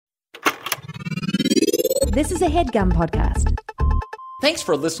This is a HeadGum podcast. Thanks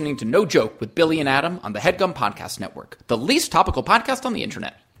for listening to No Joke with Billy and Adam on the HeadGum Podcast Network, the least topical podcast on the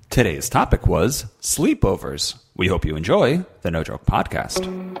internet. Today's topic was sleepovers. We hope you enjoy the No Joke Podcast.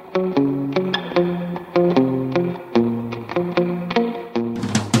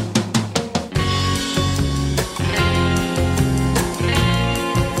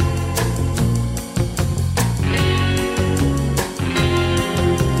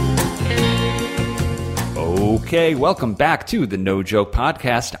 Okay, welcome back to the No Joke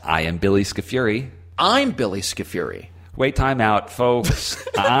Podcast. I am Billy Scafuri. I'm Billy Scafuri. Wait, time out, folks.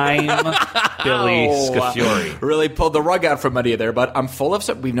 I'm Billy Scafuri. Really pulled the rug out from under you there, but I'm full of...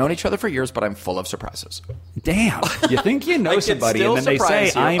 We've known each other for years, but I'm full of surprises. Damn. You think you know somebody, and then they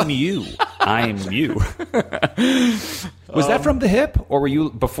say, I'm you. I'm you. Was that from the hip, or were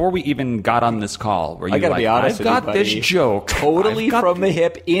you, before we even got on this call, were you like, be honest I've got this joke. Totally from the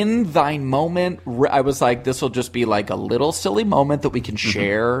hip. In thy moment, I was like, this will just be like a little silly moment that we can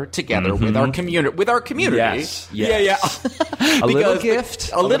share together with our community. Yes. Yeah. A little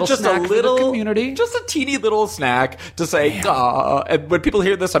gift, a little snack for the community. Just a teeny little snack to say, duh. And when people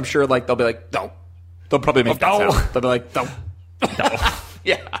hear this, I'm sure like they'll be like, no. They'll probably make that sound. They'll be like, no.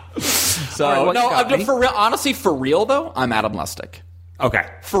 Yeah. So, right, for real. Honestly, for real, though, I'm Adam Lustig. Okay.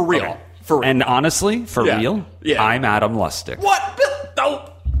 For real. Okay. For real. And honestly, for real, I'm Adam Lustig. What? Bill.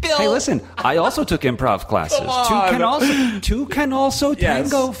 Hey, listen, I also took improv classes. Two can also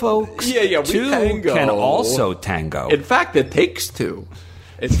tango, folks. Yeah, two tango. Can also tango. In fact, it takes two.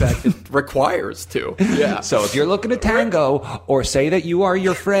 In fact, it requires two. Yeah. So if you're looking to tango or say that you are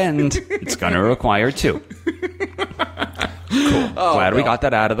your friend, it's going to require two. Cool. Glad we got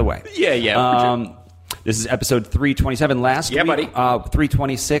that out of the way. Yeah. This is episode 327. Last week, buddy.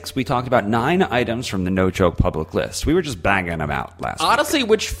 326, we talked about 9 items from the No Joke public list. We were just banging them out last week. Honestly,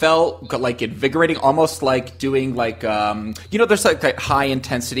 which felt like invigorating, almost like doing like, there's like high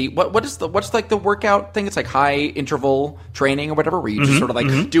intensity. What's like the workout thing? It's like high interval training or whatever, where you just sort of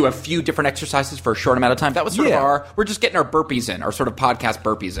like do a few different exercises for a short amount of time. That was sort of we're just getting our burpees in, our sort of podcast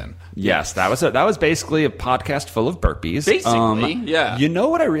burpees in. Yes, that was basically a podcast full of burpees. Basically, You know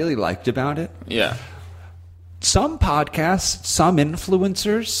what I really liked about it? Yeah. Some podcasts, some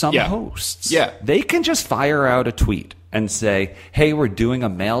influencers, some hosts, they can just fire out a tweet and say, hey, we're doing a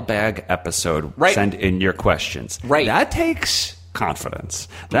mailbag episode. Right. Send in your questions. Right. That takes confidence.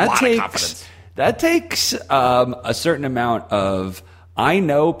 That takes a certain amount of... I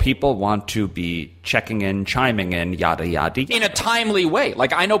know people want to be checking in, chiming in, yada, yada. In a timely way.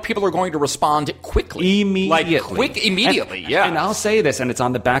 Like, I know people are going to respond quickly. Immediately. And I'll say this, and it's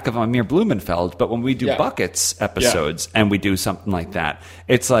on the back of Amir Blumenfeld, but when we do Buckets episodes and we do something like that,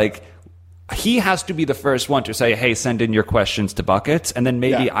 it's like he has to be the first one to say, hey, send in your questions to Buckets, and then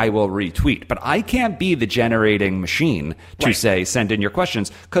maybe I will retweet. But I can't be the generating machine to say, send in your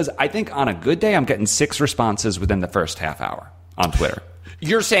questions, because I think on a good day, I'm getting 6 responses within the first half hour. On Twitter.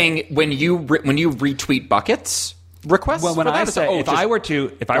 You're saying when you retweet Buckets requests? Well, when I say if I were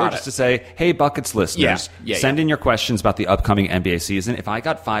just to say, "Hey, Buckets listeners, send in your questions about the upcoming NBA season," if I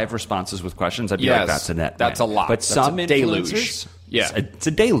got 5 responses with questions, I'd be like, "That's a net. That's a lot." But that's some a deluge. Yeah, it's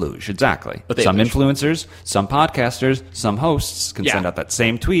a deluge, exactly. Some influencers, some podcasters, some hosts can send out that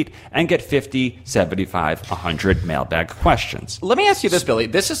same tweet and get 50, 75, 100 mailbag questions. Let me ask you this, Billy.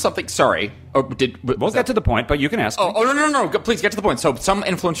 This is something... Sorry. We'll get to the point, but you can ask me. No. Please get to the point. So some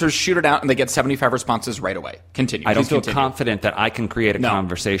influencers shoot it out and they get 75 responses right away. Continue. I don't feel confident that I can create a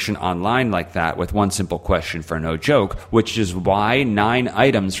conversation online like that with one simple question for No Joke, which is why 9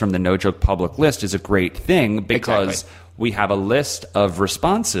 items from the No Joke public list is a great thing, because... we have a list of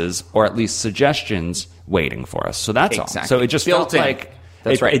responses, or at least suggestions, waiting for us. So that's all. So it just felt like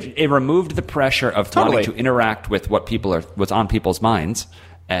it removed the pressure of wanting to interact with what's on people's minds,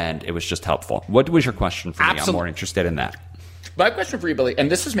 and it was just helpful. What was your question for me? I'm more interested in that. My question for you, Billy, and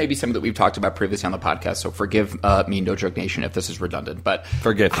this is maybe something that we've talked about previously on the podcast, so forgive me, No Joke Nation, if this is redundant, but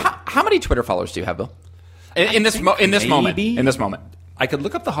forgive me. How many Twitter followers do you have, Bill? In this moment. I could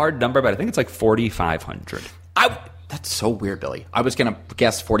look up the hard number, but I think it's like 4,500. That's so weird, Billy. I was going to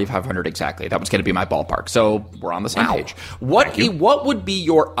guess 4,500 exactly. That was going to be my ballpark. So we're on the same page. What would be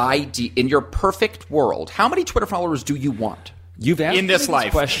your ID in your perfect world? How many Twitter followers do you want? You've asked in this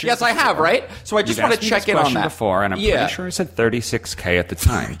life. Yes, I have, right? So I just want to check in on that. Before, and I'm pretty sure I said 36K at the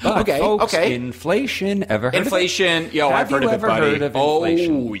time. But folks, inflation. Ever heard of it? I've heard of it, buddy. Heard of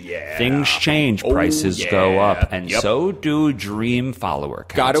inflation? Oh, yeah. Things change. Prices go up. And so do dream follower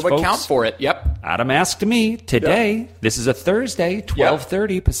counts. Got to account for it. Yep. Adam asked me today, this is a Thursday,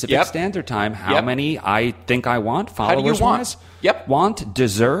 12:30 Pacific Standard Time, how many I think I want followers-wise. Want? Want,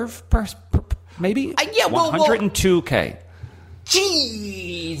 deserve, maybe? Yeah, well, 102K.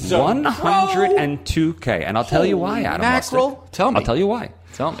 Jeez. 102K. And I'll tell you why, Adam. Mackerel? Tell me. I'll tell you why.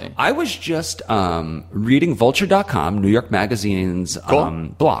 Tell me. I was just reading Vulture.com, New York Magazine's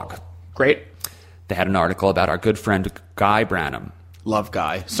blog. Great. They had an article about our good friend Guy Branum. Love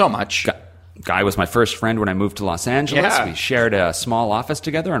Guy so much. Guy was my first friend when I moved to Los Angeles. Yeah. We shared a small office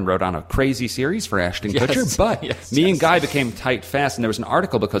together and wrote on a crazy series for Ashton Kutcher. But me and Guy became tight fast, and there was an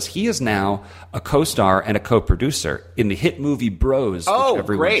article because he is now a co-star and a co-producer in the hit movie Bros, which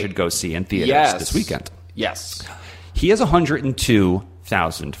everyone should go see in theaters this weekend. Yes. He has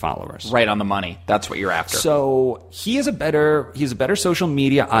 102,000 followers. Right on the money. That's what you're after. So he's a better social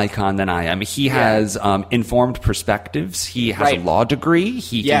media icon than I am. He has informed perspectives. He has a law degree.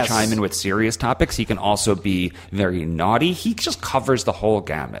 He can chime in with serious topics. He can also be very naughty. He just covers the whole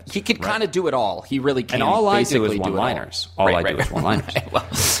gamut. He can kind of do it all. He really can. And all I do is do one-liners. All I do is one-liners. Well,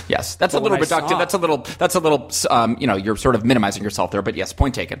 yes, that's a little reductive. That's a little. You're sort of minimizing yourself there. But yes,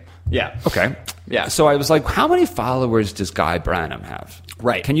 point taken. Yeah. Okay. Yeah. So I was like, how many followers does Guy Branum have?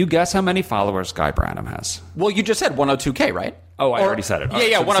 Right. Can you guess how many followers Guy Branum has? Well, you just said 102K, right? Oh, I already said it.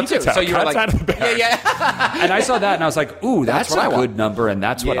 Yeah, 102. So you were like, yeah. And I saw that and I was like, ooh, that's a good number, and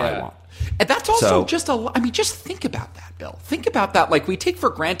that's what I want. And that's also just just think about that, Bill. Think about that. Like, we take for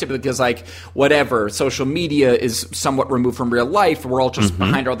granted because, like, whatever, social media is somewhat removed from real life. We're all just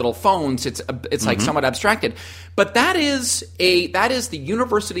behind our little phones. It's like somewhat abstracted. But that is the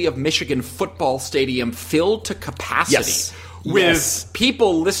University of Michigan football stadium filled to capacity. Yes. With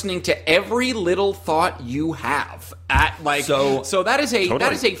people listening to every little thought you have. So that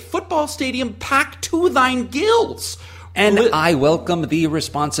is a football stadium packed to thine gills. And I welcome the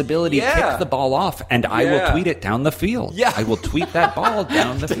responsibility to kick the ball off, and I will tweet it down the field. Yeah. I will tweet that ball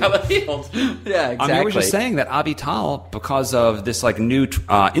down the field. Yeah, exactly. I was just saying that Avital, because of this new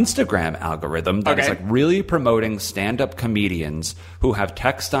Instagram algorithm that is really promoting stand-up comedians who have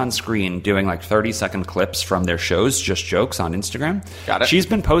text on screen doing 30-second clips from their shows, just jokes on Instagram. Got it. She's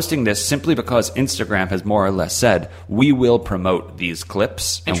been posting this simply because Instagram has more or less said, we will promote these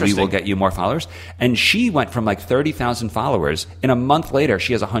clips and we will get you more followers. And she went from 30,000 followers. In a month later,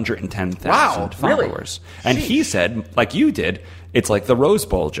 she has 110,000 followers. Really? And he said, like you did, it's like the Rose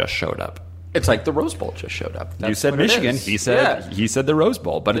Bowl just showed up. It's like the Rose Bowl just showed up. That's you said Michigan. He said the Rose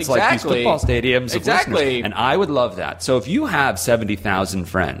Bowl. But it's like these football stadiums of listeners. And I would love that. So if you have 70,000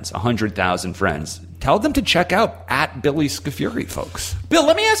 friends, 100,000 friends, tell them to check out at Billy Scafuri, folks. Bill,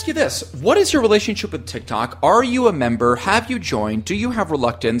 let me ask you this. What is your relationship with TikTok? Are you a member? Have you joined? Do you have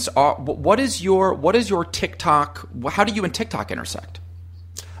reluctance? What is your TikTok? How do you and TikTok intersect?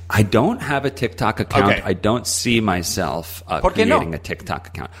 I don't have a TikTok account. Okay. I don't see myself creating a TikTok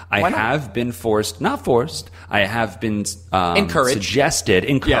account. I have been not forced. I have been encouraged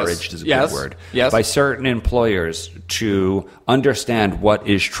is a good word, by certain employers to understand what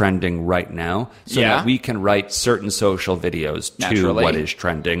is trending right now so that we can write certain social videos to what is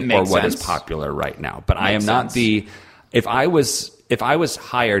trending or what is popular right now. But I am not if I was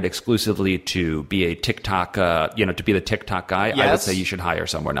hired exclusively to be a TikTok, to be the TikTok guy, I would say you should hire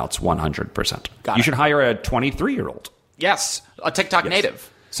someone else 100%. You should hire a 23-year-old. Yes, a TikTok native.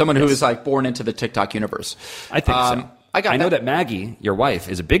 Someone who is born into the TikTok universe. I think so. I know that Maggie, your wife,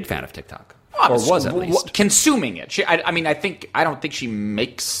 is a big fan of TikTok. Or was at least. Consuming it. I don't think she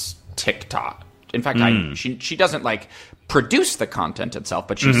makes TikTok. In fact, she doesn't produce the content itself,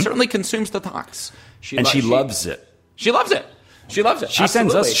 but she certainly consumes the talks. She loves it. She loves it. She loves it. She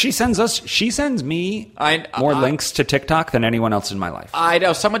sends me more links to TikTok than anyone else in my life. I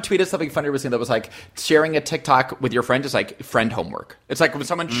know. Someone tweeted something funny recently that was sharing a TikTok with your friend is like friend homework. It's like when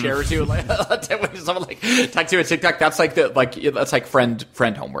someone shares you, when someone texts you a TikTok, that's that's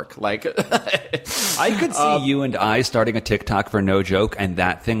friend homework. I could see you and I starting a TikTok for No Joke and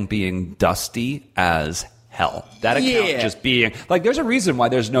that thing being dusty as hell. That account just being there's a reason why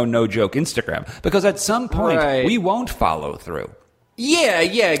there's no Joke Instagram, because at some point we won't follow through. Yeah,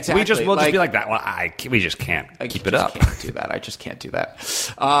 exactly. We'll just be like that. Well, we just can't keep it up. I just can't do that.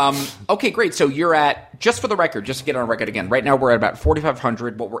 Okay, great. So you're at, just for the record, just to get on record again, right now we're at about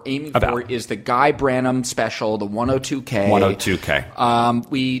 4,500. What we're aiming for is the Guy Branum special, the 102K.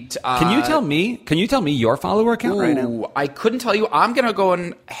 102K. Can you tell me your follower count right now? I couldn't tell you. I'm going to go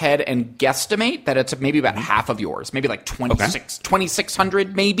ahead and guesstimate that it's maybe about half of yours. Maybe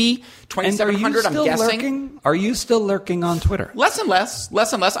 2,600, maybe 2,700. I'm guessing. Are you still lurking on Twitter? Less and less.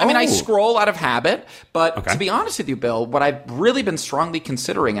 I mean, I scroll out of habit, but to be honest with you, Bill, what I've really been strongly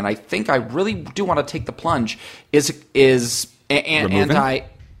considering, and I think I really do want to take the plunge, is Removing?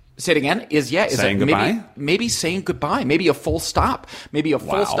 Say it again. Is saying goodbye? Maybe saying goodbye. Maybe a full stop. Maybe a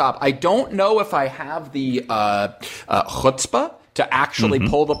full stop. I don't know if I have the chutzpah to actually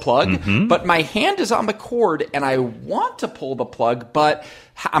pull the plug, but my hand is on the cord and I want to pull the plug, but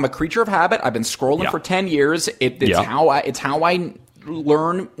I'm a creature of habit. I've been scrolling for 10 years. It's how I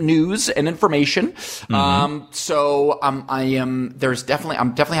learn news and information. So I'm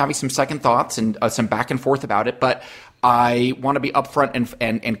definitely having some second thoughts and some back and forth about it, but I want to be upfront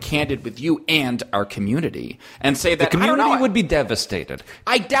and candid with you and our community and say that the community would be devastated.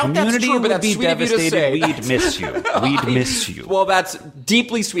 I doubt that's true, but that's sweet of you to say. We'd miss you. We'd miss you. Well, that's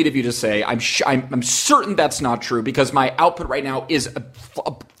deeply sweet of you to say. I'm certain that's not true because my output right now is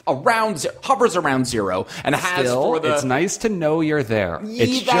hovers around zero and has Still, it's nice to know you're there.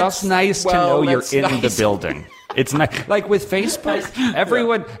 It's just nice to know you're in the building. It's not like with Facebook,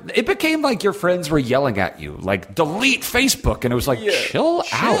 everyone, it became like your friends were yelling at you, like, delete Facebook. And it was like, chill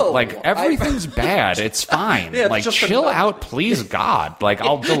out. Like, everything's bad. It's fine. It's like, chill out, please, God. Like,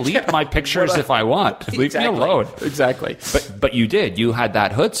 I'll delete my pictures if I want. Leave me alone. Exactly. But you did. You had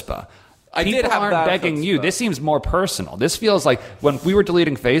that chutzpah. People aren't begging you. This seems more personal. This feels like when we were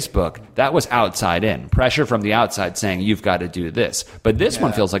deleting Facebook, that was outside in. Pressure from the outside saying, you've got to do this. But this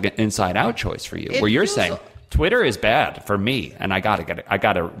one feels like an inside out choice for you, where you're saying, Twitter is bad for me, and I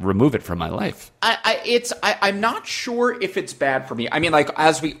gotta remove it from my life. I'm not sure if it's bad for me. I mean, like,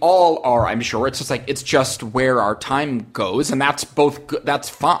 as we all are, I'm sure. It's just like, it's just where our time goes, and that's both good. That's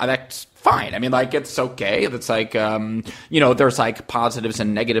fine. That's fine. I mean, like, it's okay. It's like, there's like positives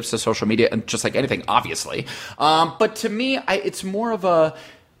and negatives to social media, and just like anything, obviously. But to me, it's more of a,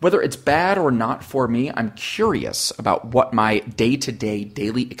 whether it's bad or not for me, I'm curious about what my day-to-day,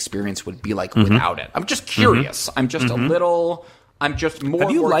 daily experience would be like without it. I'm just curious. I'm just I'm just more. Have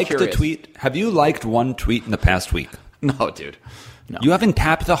you liked a tweet? Have you liked one tweet in the past week? No, dude. No. You haven't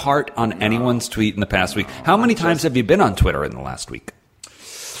tapped the heart on anyone's tweet in the past week. How many times have you been on Twitter in the last week?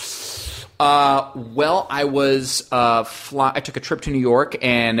 Well, I was I took a trip to New York,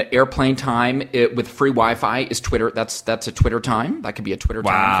 and airplane time with free Wi-Fi is Twitter. That's a Twitter time. That could be a Twitter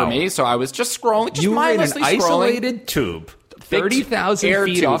time for me. So I was just scrolling, just mindlessly scrolling. You were in an isolated tube, 30,000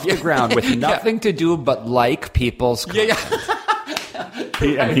 feet off the ground, with nothing to do but like people's content.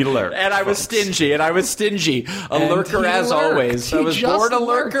 And he lurked. And I was stingy. A lurker as always. I was born a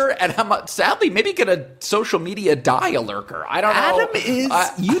lurker, and I'm sadly maybe gonna social media die a lurker. I don't know. Adam is.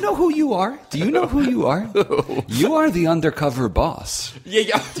 You know who you are? Do you know who you are? You are the undercover boss.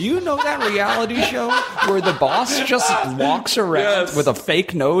 Yeah. Do you know that reality show where the boss just walks around with a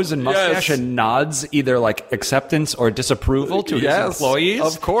fake nose and mustache and nods either like acceptance or disapproval to his employees?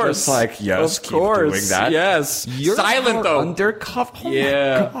 Of course. Just like, keep doing that. Yes. You're silent though. Undercover.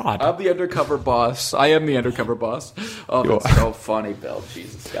 Yeah, God. I'm the undercover boss. I am the undercover boss. Oh, that's so funny, Bill.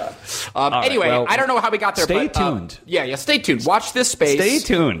 Jesus God. Anyway, right, well, I don't know how we got there. Stay tuned. Stay tuned. Watch this space. Stay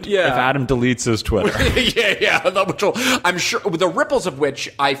tuned. Yeah. If Adam deletes his Twitter. I'm sure the ripples of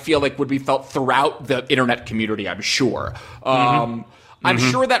which I feel like would be felt throughout the internet community. I'm sure. I'm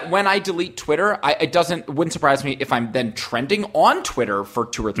sure that when I delete Twitter, it wouldn't surprise me if I'm then trending on Twitter for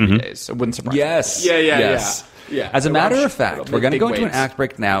 2 or 3 days. It wouldn't surprise me. Yes. Yeah. As a matter of fact, we're going to go into an act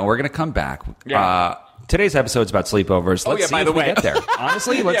break now. We're going to come back. Yeah. Today's episode's about sleepovers. Let's see if we get there.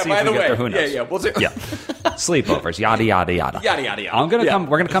 Honestly, let's see if we get there. Who knows? Yeah. We'll see. Yeah. Sleepovers. Yada, yada, yada. Yada, yada, yada.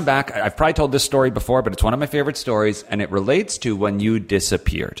 We're going to come back. I've probably told this story before, but it's one of my favorite stories, and it relates to when you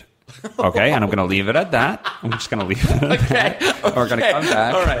disappeared. Okay, and I'm going to leave it at that. I'm just going to leave it at that. We're going to come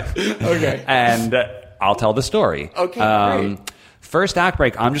back. All right. Okay. And I'll tell the story. Okay, great. First act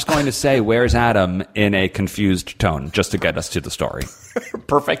break, I'm just going to say, where's Adam in a confused tone, just to get us to the story.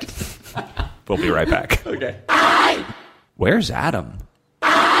 Perfect. We'll be right back. Okay. Where's Adam?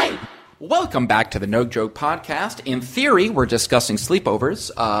 Welcome back to the No Joke Podcast. In theory, we're discussing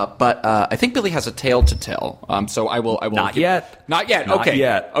sleepovers, but I think Billy has a tale to tell. So I will. Not yet.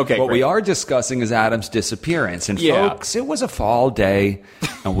 Okay. Okay. What we are discussing is Adam's disappearance, and folks, it was a fall day,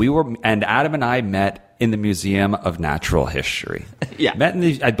 and Adam and I met in the Museum of Natural History. Yeah.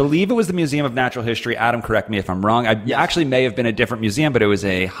 I believe it was the Museum of Natural History. Adam, correct me if I'm wrong. Actually may have been a different museum, but it was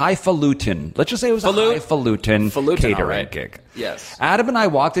a highfalutin. Let's just say it was a highfalutin catering gig. Yes. Adam and I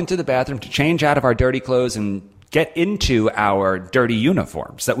walked into the bathroom to change out of our dirty clothes and get into our dirty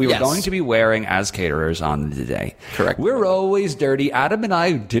uniforms that we were going to be wearing as caterers on the day. Correct. We're always dirty. Adam and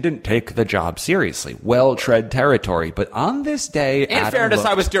I didn't take the job seriously. Well-tread territory. But on this day, in fairness,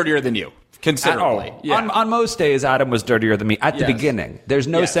 I was dirtier than you. Considerably. On most days, Adam was dirtier than me at the beginning. There's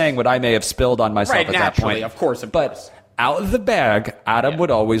no saying what I may have spilled on myself at that point. Of course. But out of the bag, Adam would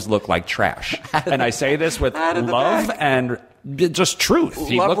always look like trash. And I say this with love and just truth.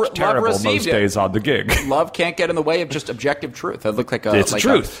 He looked terrible most days on the gig. Love can't get in the way of just objective truth. It looked like a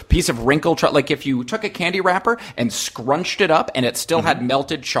piece of wrinkled like if you took a candy wrapper and scrunched it up and it still had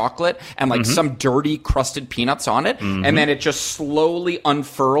melted chocolate and like some dirty crusted peanuts on it, and then it just slowly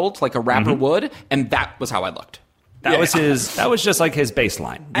unfurled like a wrapper would, and that was how I looked. That was just like his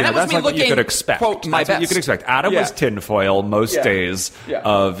baseline. And that was that's me like looking, what you could expect. Quote, my that's what you could expect. Adam was tinfoil most days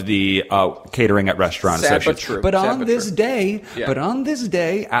of the catering at restaurant sessions. But on this day,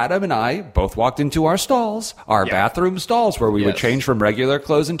 Adam and I both walked into our stalls, our bathroom stalls, where we would change from regular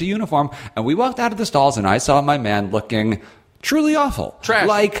clothes into uniform, and we walked out of the stalls, and I saw my man looking truly awful. Trash.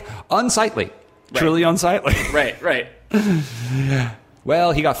 Like unsightly. Right. Truly unsightly. Right.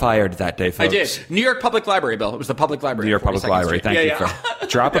 Well, he got fired that day, folks. I did. New York Public Library, Bill. It was the Public Library. New York Public Library. Thank you for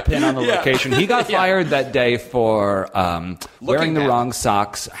drop a pin on the location. He got fired that day for wearing the wrong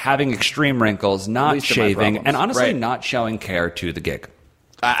socks, having extreme wrinkles, not shaving, and honestly not showing care to the gig.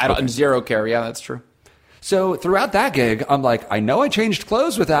 Zero care. Yeah, that's true. So throughout that gig, I'm like, I know I changed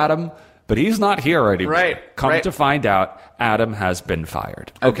clothes with Adam, but he's not here anymore. Right. Come to find out, Adam has been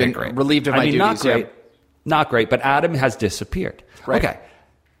fired. Okay, great. Relieved of my duties. Not great. Not great, but Adam has disappeared. Right. Okay.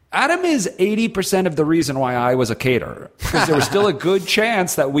 Adam is 80% of the reason why I was a caterer, because there was still a good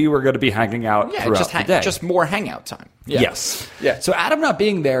chance that we were going to be hanging out throughout the day. Just more hangout time. Yeah. Yes. Yeah. So Adam not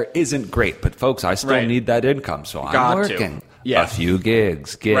being there isn't great, but folks, I still need that income, so I'm working. A few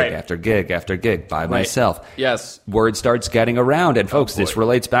gigs, gig after gig after gig by myself. Yes. Word starts getting around, and folks, this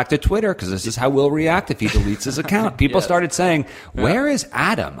relates back to Twitter, because this is how we'll react if he deletes his account. People started saying, where is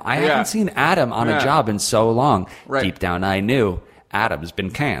Adam? I haven't seen Adam on a job in so long. Right. Deep down I knew Adam's been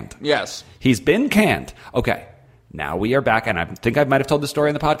canned. Yes. He's been canned. Okay. Now we are back, and I think I might have told the story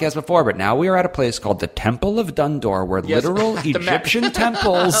in the podcast before, but now we are at a place called the Temple of Dundor, where literal Egyptian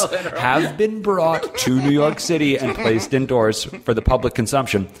temples have been brought to New York City and placed indoors for the public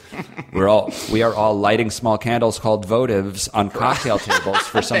consumption. We are all lighting small candles called votives on cocktail tables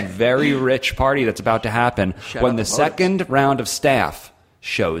for some very rich party that's about to happen when the second round of staff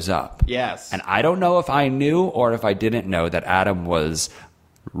shows up. Yes. And I don't know if I knew or if I didn't know that Adam was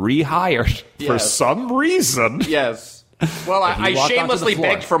rehired for some reason. Yes. Well, I shamelessly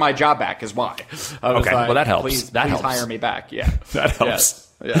begged for my job back is why. Well, that helps. Please helps. Hire me back. Yeah. That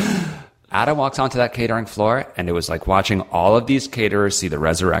helps. Yes. Yeah. Adam walks onto that catering floor, and it was like watching all of these caterers see the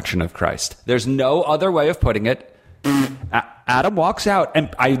resurrection of Christ. There's no other way of putting it. Adam walks out,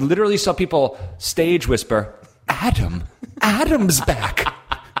 and I literally saw people stage whisper, Adam's back.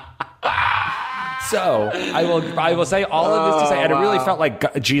 So I will say all of this to say, and it really felt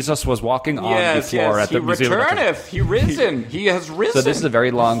like Jesus was walking on the floor at the museum. He returneth. He risen. He has risen. So this is a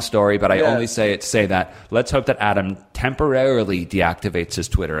very long story, but I only say it to say that let's hope that Adam temporarily deactivates his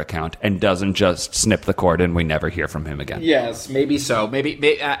Twitter account and doesn't just snip the cord and we never hear from him again. Yes, maybe so. Maybe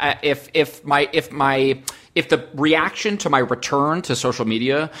if the reaction to my return to social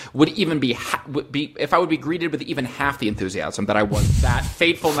media would even be if I would be greeted with even half the enthusiasm that I was that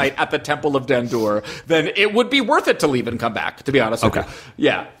fateful night at the Temple of Dendor, then it would be worth it to leave and come back, to be honest with you.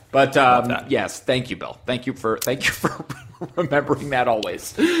 Yeah. But yes, thank you, Bill. Thank you for remembering that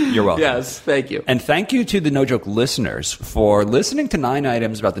always. You're welcome. Yes, thank you. And thank you to the No Joke listeners for listening to 9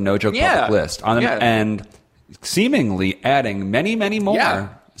 items about the No Joke public list and seemingly adding many, many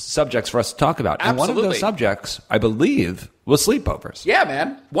more subjects for us to talk about. Absolutely. And one of those subjects, I believe, was sleepovers. Yeah,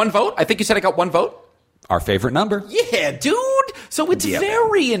 man. 1 vote. I think you said I got 1 vote. Our favorite number. Yeah, dude. So it's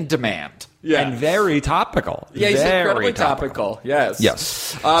very in demand. Yeah. And very topical. Yeah, he's incredibly topical. Yes. Yes.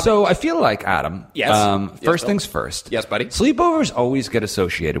 So I feel like, Adam, first things first. Yes, buddy. Sleepovers always get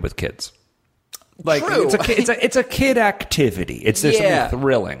associated with kids. Like, true. It's a kid activity. It's something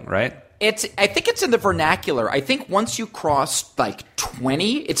thrilling, right? I think it's in the vernacular. I think once you cross like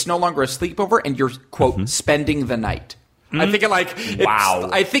 20, it's no longer a sleepover, and you're quote spending the night. I think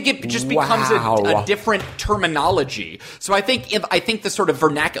I think it just becomes a different terminology. So I think the sort of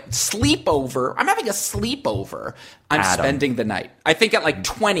vernacular sleepover. I'm having a sleepover. I'm spending the night. I think at like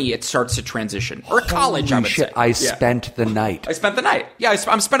 20 it starts to transition, or college. I would say. I spent the night. I spent the night. Yeah,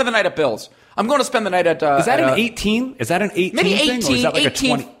 I'm spending the night at Bill's. I'm going to spend the night at. Is that an 18? Is that an 18 maybe 18, thing, or is that like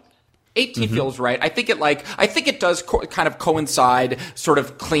 18, a 20? 18 feels right. I think it does kind of coincide sort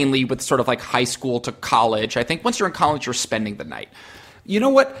of cleanly with sort of like high school to college. I think once you're in college, you're spending the night. You know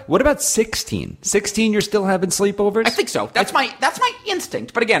what? What about 16? 16, you're still having sleepovers? I think so. That's my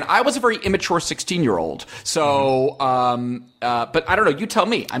instinct. But again, I was a very immature 16-year-old. So, but I don't know. You tell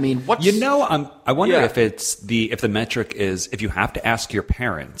me. I mean, what's... You know, I wonder if if the metric is if you have to ask your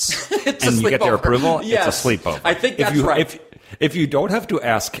parents and you get their approval, it's a sleepover. I think that's right. If you don't have to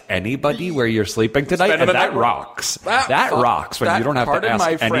ask anybody where you're sleeping tonight, and that rocks. That rocks when you don't have to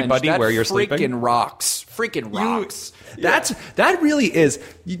ask anybody where you're sleeping. Freaking rocks. Freaking rocks. That really is.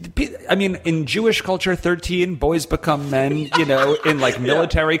 I mean, in Jewish culture, 13 boys become men. You know, in like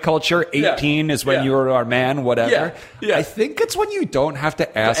military culture, 18 is when you are a man. Whatever. I think it's when you don't have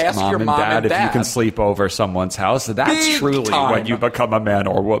to ask mom and dad if you can sleep over someone's house. That's big truly time. When you become a man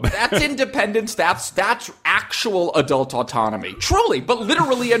or woman. That's independence. That's actual adult autonomy. Truly, but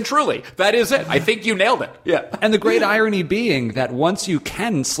literally and truly, that is it. I think you nailed it. Yeah. And the great irony being that once you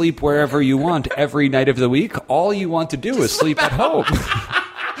can sleep wherever you want every night of the week, all you want to do is sleep at home.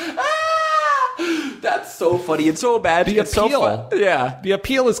 That's so funny and so bad. The appeal, the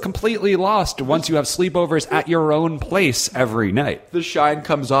appeal is completely lost once you have sleepovers at your own place every night. The shine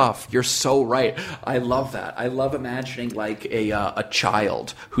comes off. You're so right. I love that. I love imagining like a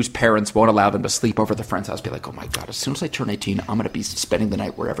child whose parents won't allow them to sleep over the friend's house. Be like, oh my god, as soon as I turn 18, I'm going to be spending the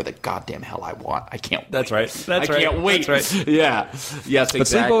night wherever the goddamn hell I want. I can't. That's right. I can't wait. That's right. Yeah. Yes. Exactly. But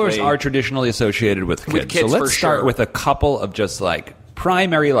sleepovers are traditionally associated with kids. So let's start with a couple of just like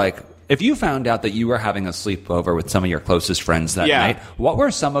primary like. If you found out that you were having a sleepover with some of your closest friends that night, what were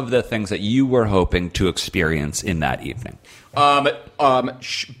some of the things that you were hoping to experience in that evening?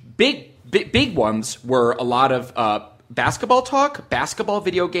 Big ones were a lot of basketball talk, basketball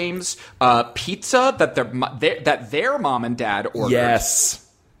video games, pizza that their mom and dad ordered. Yes.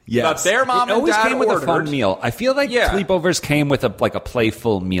 But their mom and dad came with a fun meal. I feel like sleepovers came with a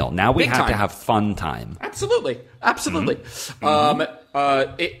playful meal. Now we have to have fun time. Absolutely. Mm-hmm.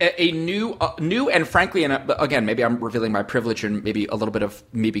 A new and frankly, and again, maybe I'm revealing my privilege and maybe a little bit of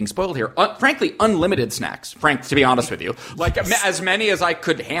me being spoiled here. Frankly, unlimited snacks. To be honest with you, like as many as I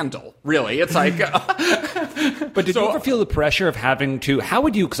could handle. Really, it's like. But did you ever feel the pressure of having to? How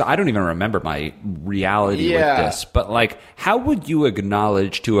would you? Because I don't even remember my reality with this. But like, how would you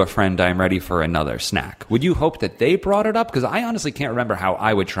acknowledge to a friend, "I'm ready for another snack"? Would you hope that they brought it up? Because I honestly can't remember how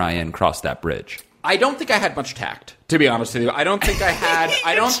I would try and cross that bridge. I don't think I had much tact, to be honest with you. I don't think I had.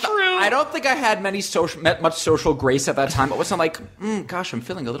 I don't think I had much social grace at that time. It wasn't like, gosh, I'm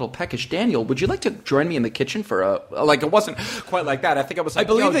feeling a little peckish. Daniel, would you like to join me in the kitchen for a? Like, it wasn't quite like that. I think I was like, I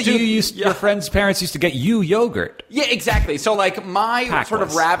believe that your friends' parents used to get you yogurt. Yeah, exactly. So like my sort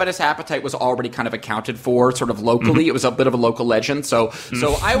of ravenous appetite was already kind of accounted for, sort of locally. Mm-hmm. It was a bit of a local legend. So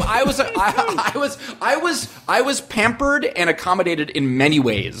I was pampered and accommodated in many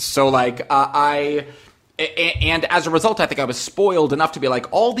ways. So like and as a result, I think I was spoiled enough to be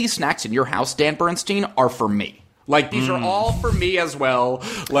like, all these snacks in your house, Dan Bernstein, are for me. Like, these are all for me as well.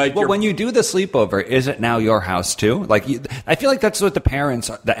 Like, well, when you do the sleepover, is it now your house too? Like, I feel like that's what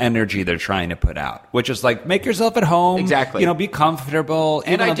the energy they're trying to put out, which is like, make yourself at home. Exactly. You know, be comfortable.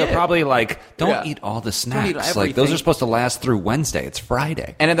 And they're probably like, don't eat all the snacks. Like, those are supposed to last through Wednesday. It's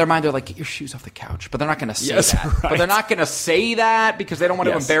Friday. And in their mind, they're like, get your shoes off the couch. But they're not going to say that. Right. But they're not going to say that because they don't want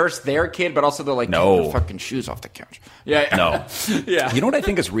to embarrass their kid. But also they're like, get your fucking shoes off the couch. Yeah. No. Yeah. You know what I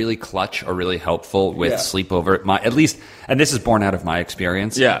think is really clutch or really helpful with sleepover? At least, and this is born out of my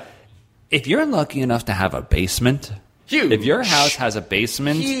experience. Yeah. If you're lucky enough to have a basement, huge. If your house has a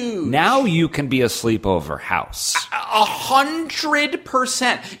basement, now you can be a sleepover house.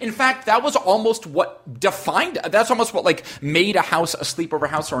 100%. In fact, that was almost what defined. That's almost what like made a house a sleepover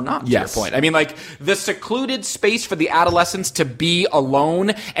house or not. To your point. I mean, like the secluded space for the adolescents to be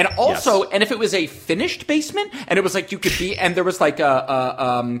alone, and also, and if it was a finished basement, and it was like you could be, and there was like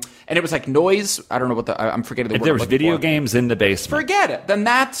and it was like noise. I don't know what I'm forgetting the word. If there was video games in the basement, forget it. Then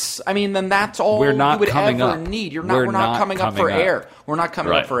that's all we're not you would coming ever up. need. We're not coming up for air. We're not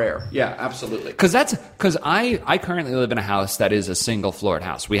coming up for air. Yeah, absolutely. Because I currently live in a house that is a single floored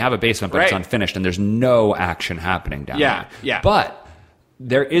house. We have a basement, but it's unfinished, and there's no action happening down there. Yeah. But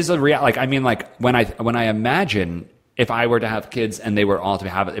there is a when I imagine if I were to have kids and they were all to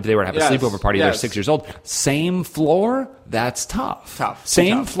have a sleepover party, they're 6 years old, same floor, that's tough.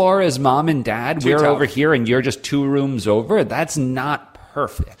 Same floor as mom and dad. We're over here, and you're just 2 rooms over. That's not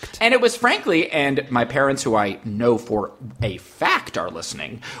perfect. And it was frankly, and my parents, who I know for a fact are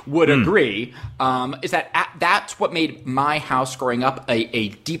listening, would agree, is that that's what made my house growing up a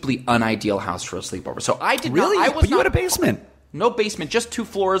deeply unideal house for a sleepover. So I did really? not. But you had a basement. No basement, just 2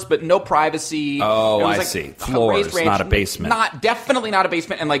 floors, but no privacy. Oh, I see. Floors, not a basement. Definitely not a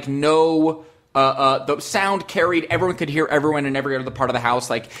basement, and like no. The sound carried. Everyone could hear everyone in every other part of the house.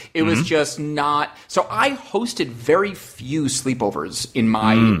 Like it was just not. So I hosted very few sleepovers in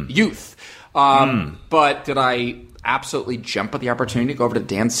my youth. But did I absolutely jump at the opportunity to go over to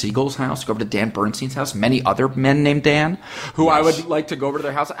Dan Siegel's house, go over to Dan Bernstein's house, many other men named Dan, who I would like to go over to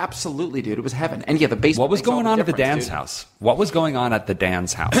their house? Absolutely, dude. It was heaven. And yeah, the basement. What was going on at the Dan's house? What was going on at the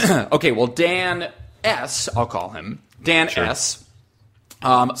Dan's house? Okay, well, Dan S., I'll call him. Dan S.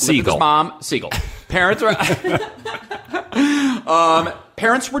 Siegel. Lived with his mom. Siegel. Parents were...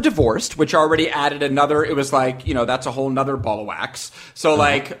 Parents were divorced, which already added another. It was like, that's a whole nother ball of wax. So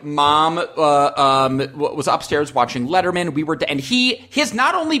like, mom was upstairs watching Letterman. And his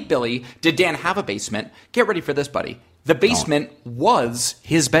not only Billy did Dan have a basement. Get ready for this, buddy. The basement was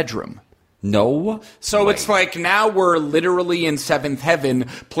his bedroom. No. So it's like now we're literally in seventh heaven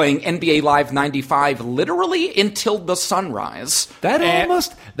playing NBA Live 95 literally until the sunrise.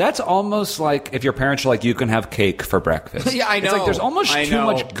 That's almost like if your parents are like, you can have cake for breakfast. Yeah, I know. It's like there's almost too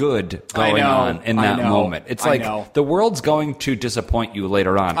much good going on in that moment. It's like the world's going to disappoint you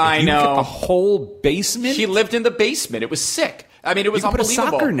later on. If you get the whole basement. He lived in the basement. It was sick. I mean, it was unbelievable. You could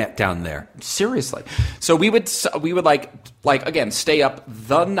put a soccer net down there. Seriously. So we would like again, stay up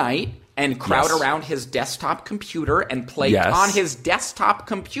the night and crowd around his desktop computer and play on his desktop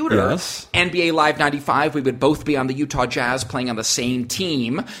computer NBA Live 95. We would both be on the Utah Jazz playing on the same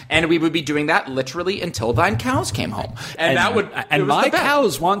team, and we would be doing that literally until thine cows came home. And my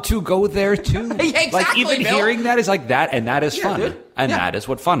cows want to go there too. Yeah, exactly, like even Bill. Hearing that is like that, and that is fun. Dude. And that is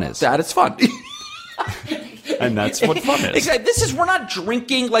what fun is. That is fun. And that's what fun is. Exactly. We're not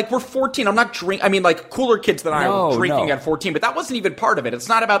drinking, like we're 14. I'm not drinking. I mean, like cooler kids than I are drinking at 14, but that wasn't even part of it. It's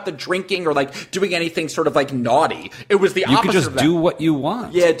not about the drinking or like doing anything sort of like naughty. It was the opposite of that. You could just do what you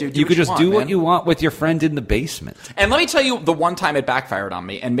want. Yeah, dude. You could just do what you want with your friend in the basement. And let me tell you the one time it backfired on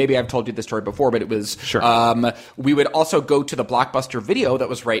me, and maybe I've told you this story before, but it was, we would also go to the Blockbuster Video that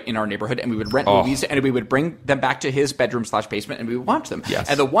was right in our neighborhood, and we would rent movies, and we would bring them back to his bedroom/basement, and we would watch them. Yes.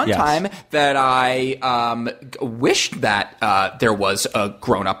 And the one time that I wished that there was a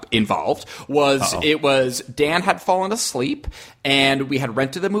grown-up involved it was Dan had fallen asleep, and we had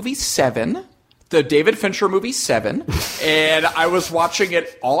rented the movie Seven, the David Fincher movie Seven, and I was watching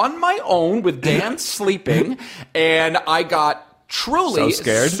it on my own with Dan sleeping, and I got truly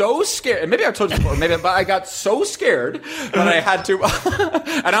so scared. And maybe I told you before, but I got so scared that I had to,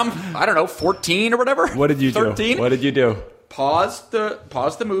 and I don't know, 14 or whatever. What did you 13? Do? What did you do? Pause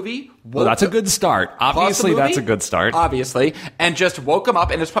the movie. Well, that's a good start. Obviously, that's a good start. Obviously. And just woke him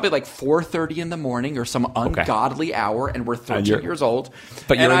up, and it's probably like 4:30 in the morning or some ungodly hour, and we're 13 years old.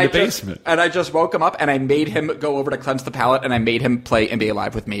 But you're in the basement. And I just woke him up, and I made him go over to cleanse the palate, and I made him play NBA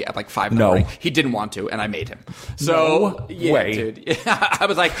Live with me at like 5 in the morning. He didn't want to, and I made him. So, way. Dude. I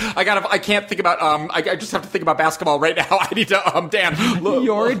was like, I can't think about, I just have to think about basketball right now. I need to, Dan. Look,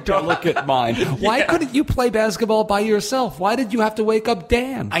 you're a delicate mind. Why couldn't you play basketball by yourself? Why did you have to wake up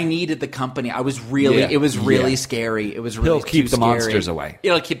Dan? I needed the company. I was really, it was really scary. It was really He'll keep the scary. Monsters away.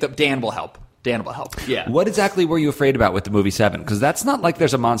 It'll keep Dan will help. Dan will help. Yeah. What exactly were you afraid about with the movie Seven? Because that's not like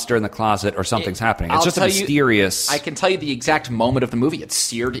there's a monster in the closet or something's happening. It's just a mysterious... I can tell you the exact moment of the movie. It's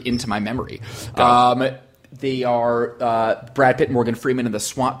seared into my memory. They are Brad Pitt and Morgan Freeman and the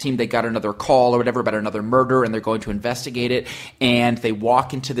SWAT team. They got another call or whatever about another murder, and they're going to investigate it. And they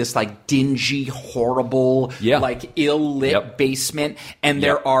walk into this like dingy, horrible, like ill-lit basement, and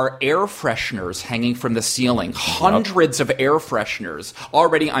there are air fresheners hanging from the ceiling. Hundreds of air fresheners.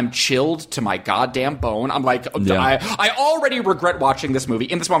 Already, I'm chilled to my goddamn bone. I'm like, I already regret watching this movie.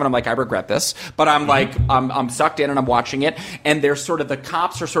 In this moment, I'm like, I regret this, but I'm like, I'm sucked in and I'm watching it. And they're sort of the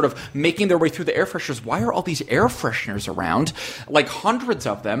cops are sort of making their way through the air fresheners. Why are all these air fresheners around, like hundreds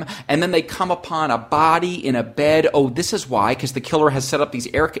of them, and then they come upon a body in a bed. Oh, this is why, because the killer has set up these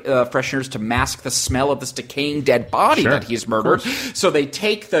air fresheners to mask the smell of this decaying dead body that he's murdered. So they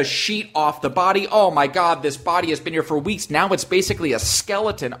take the sheet off the body. Oh my God, this body has been here for weeks. Now it's basically a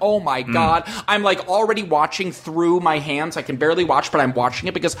skeleton. Oh my God. I'm like already watching through my hands. I can barely watch, but I'm watching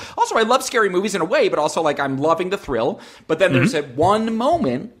it because also I love scary movies in a way, but also like I'm loving the thrill. But then there's that one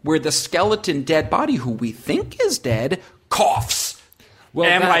moment where the skeleton dead body, who we think is dead, coughs. Well,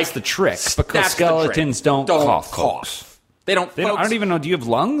 and that's the trick, because skeletons don't cough. They don't. I don't even know. Do you have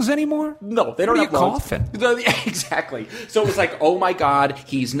lungs anymore? No, they don't have lungs. Coughing? Exactly. So it was like, oh my God,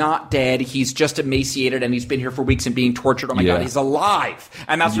 he's not dead. He's just emaciated, and he's been here for weeks and being tortured. Oh my God, he's alive.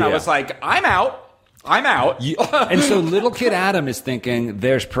 And that's when I was like, I'm out. I'm out. And so little kid Adam is thinking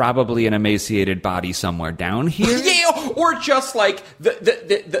there's probably an emaciated body somewhere down here. Yeah, or just like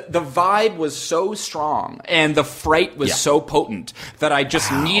the vibe was so strong and the fright was so potent that I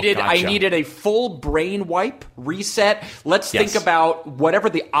just needed a full brain wipe, reset. Let's think about whatever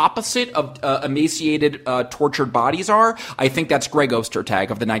the opposite of emaciated, tortured bodies are. I think that's Greg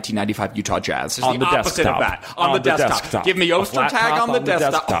Ostertag of the 1995 Utah Jazz. Is on the desktop. opposite of that. On the desktop. Give me Ostertag on the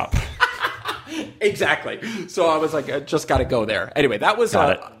desktop. Exactly. So I was like, I just got to go there. Anyway, that was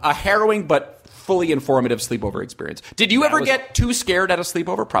a harrowing but fully informative sleepover experience. Did you ever get too scared at a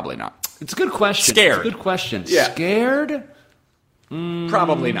sleepover? Probably not. It's a good question. Scared. It's a good question. Yeah. Scared?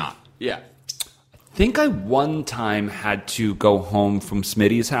 Probably not. Yeah. I think I one time had to go home from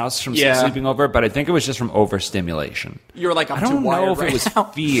Smitty's house from sleeping over, but I think it was just from overstimulation. You were like, I don't know if it was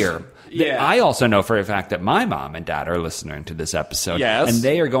fear. Yeah. I also know for a fact that my mom and dad are listening to this episode. Yes. And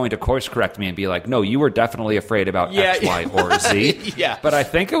they are going to course correct me and be like, no, you were definitely afraid about X, Y, or Z. Yeah. But I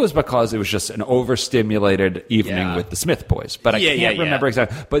think it was because it was just an overstimulated evening with the Smith boys. But I can't remember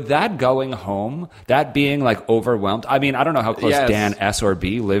exactly. But that going home, that being like overwhelmed. I mean, I don't know how close Dan S or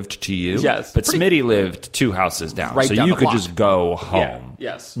B lived to you. Yes. But Smitty lived 2 houses down. Right so down you the could block. just go home.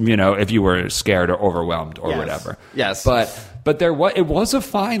 Yeah. Yes. You know, if you were scared or overwhelmed or whatever. Yes. But it was a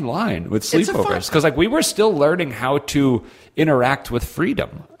fine line with sleepovers because like we were still learning how to interact with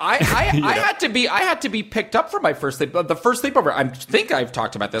freedom. I had to be picked up for my first sleep. The first sleepover, I think I've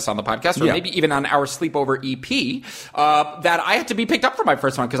talked about this on the podcast or maybe even on our sleepover EP, that I had to be picked up for my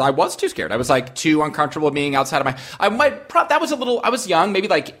first one because I was too scared. I was like too uncomfortable being outside of I was young, maybe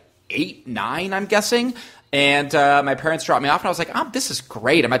like 8, 9, I'm guessing. And my parents dropped me off, and I was like, "Oh, this is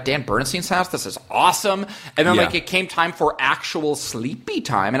great! I'm at Dan Bernstein's house. This is awesome." And then, like, it came time for actual sleepy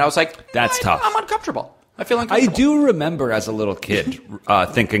time, and I was like, "That's tough. I'm uncomfortable. I feel uncomfortable." I do remember as a little kid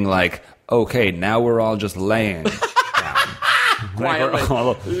thinking, like, "Okay, now we're all just laying down, quietly,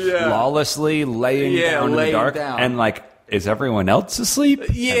 lawlessly laying down in the dark, and like." Is everyone else asleep?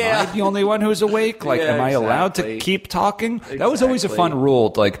 Yeah. Am I the only one who's awake? Like, am I allowed to keep talking? Exactly. That was always a fun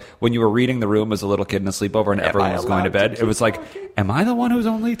rule. Like, when you were reading the room as a little kid in a sleepover and everyone was going to bed, it was like, am I the one who's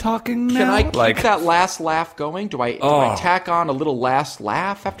only talking now? Can I keep that last laugh going? Do I tack on a little last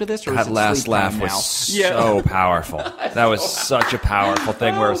laugh after this? Or that is it last laugh now? was so powerful. That was such a powerful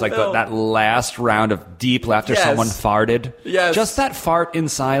thing where it was like that last round of deep laughter, someone farted. Yes. Just that fart in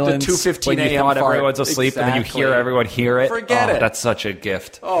silence. The 2:15 when you a.m. thought fart. everyone's asleep and then you hear everyone hear it. Forget it. That's such a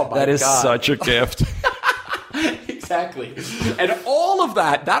gift. Oh, my God. That is such a gift. Exactly. And all of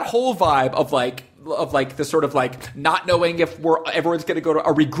that whole vibe of the sort of like not knowing if everyone's going to go to,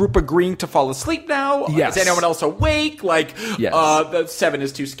 are we group agreeing to fall asleep now? Yes. Is anyone else awake? Like, the 7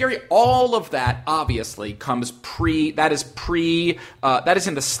 is too scary. All of that obviously comes that is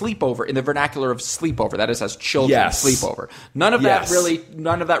in the sleepover, in the vernacular of sleepover. That is as children sleepover. None of that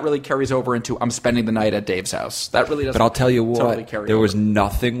really carries over into I'm spending the night at Dave's house. That really doesn't. But I'll tell you what, totally there was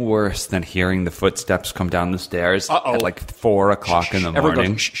nothing worse than hearing the footsteps come down the stairs at like 4 o'clock in the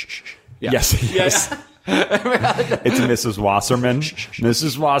morning. Goes, shh. Yeah. Yes. It's Mrs. Wasserman.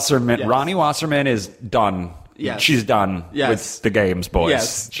 Mrs. Wasserman. Yes. Ronnie Wasserman is done. Yes. She's done with the games, boys.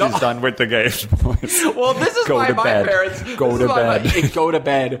 Yes. She's done with the games, boys. Well, this is why my parents go to bed. Go to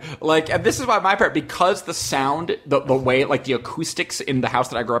bed. Like, and this is why my parents, because the sound, the way, like the acoustics in the house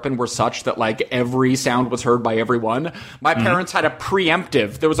that I grew up in were such that like every sound was heard by everyone. My parents had a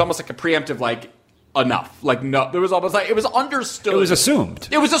preemptive. There was almost like a preemptive like. Enough. Like, no, there was almost like, it was understood. It was assumed.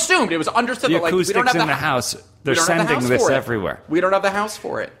 It was assumed. It was understood the that, like, we don't have in the house, they're sending this everywhere. We don't have the house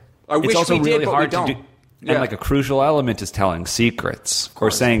for it. I it's wish also we really did, but hard we don't. to do. And like a crucial element is telling secrets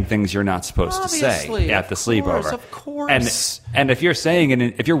or saying things you're not supposed to say at the sleepover. Of course. And if you're saying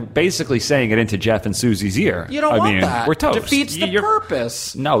it, if you're basically saying it into Jeff and Susie's ear, you don't want that. We're toast. Defeats the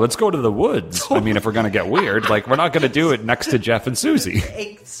purpose. No, let's go to the woods. I mean, if we're going to get weird, like we're not going to do it next to Jeff and Susie.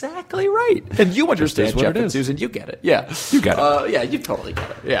 Exactly right. And you understand Jeff and Susan. You get it. Yeah, you get it. Yeah, you totally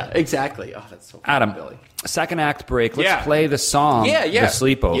get it. Yeah, exactly. Oh, that's so funny, Adam. Billy. Second act break. Let's play the song. The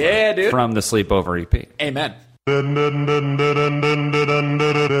sleepover. Yeah, dude. From the sleepover EP. Amen.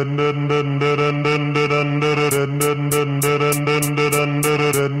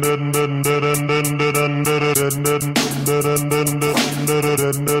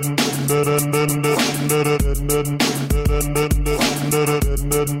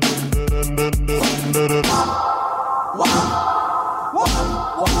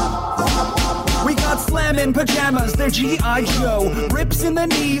 We got Slam in pajamas, they're G.I. Joe. Rips in the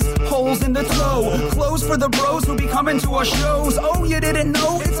knees, holes in the toe. Clothes goes for the bros who be coming to our shows. Oh, you didn't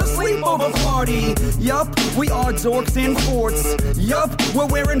know? It's a sleepover party. Yup, we are dorks in forts. Yup, we're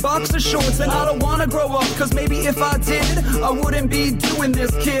wearing boxer shorts. And I don't wanna grow up, cause maybe if I did, I wouldn't be doing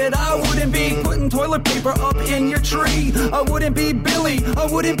this, kid. I wouldn't be putting toilet paper up in your tree. I wouldn't be Billy, I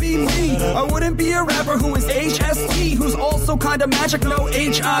wouldn't be me. I wouldn't be a rapper who is HST, who's also kinda magic, no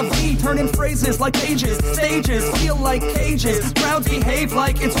HIV. Turning phrases like pages, stages feel like cages. Crowds behave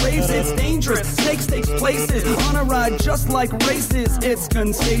like it's raves, it's dangerous. Snakes takes places on a ride just like races. It's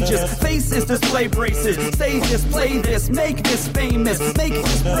contagious. Faces display braces. Say this, play this, make this famous, make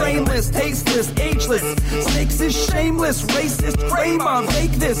this brainless, taste this, ageless. Snakes is shameless, racist, Kramer.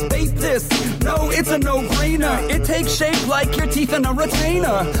 Bake this, bake this. No, it's a no-brainer. It takes shape like your teeth in a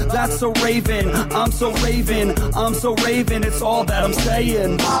retainer. That's so Raven. I'm so Raven. I'm so Raven. It's all that I'm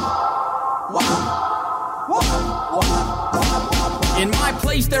saying. In my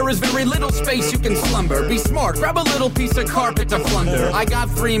place there is very little space you can slumber. Be smart, grab a little piece of carpet to plunder. I got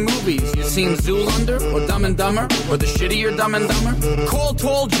 3 movies, you seen Zoolander, or Dumb and Dumber, or the shittier Dumb and Dumber? Call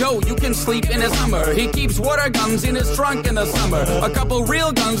Tall Joe, you can sleep in his Hummer. He keeps water guns in his trunk in the summer. A couple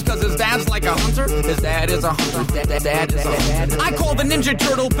real guns cause his dad's like a hunter. His dad is a hunter, dad is a hunter. I call the Ninja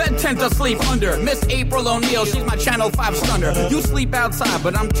Turtle bed tent to sleep under. Miss April O'Neil, she's my Channel 5 stunner. You sleep outside,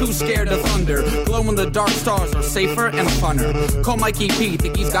 but I'm too scared of thunder. Glow in the dark stars are safer and funner. Call Mikey P,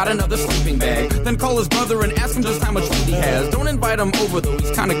 think he's got another sleeping bag. Then call his brother and ask him just how much weed he has. Don't invite him over though, he's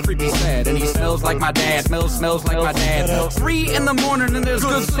kinda creepy sad. And he smells like my dad, smells like my dad. 3 in the morning and there's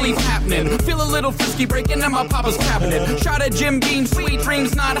good sleep happening. Feel a little frisky breaking in my papa's cabinet. Shot at Jim Beam, sweet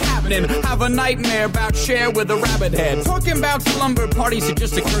dreams not happening. Have a nightmare about Cher with a rabbit head. Talking about slumber parties, it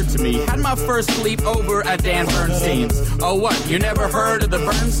just occurred to me. Had my first sleep over at Dan Bernstein's. Oh what, you never heard of the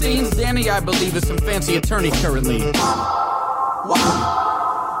Bernsteins? Danny, I believe, is some fancy attorney currently.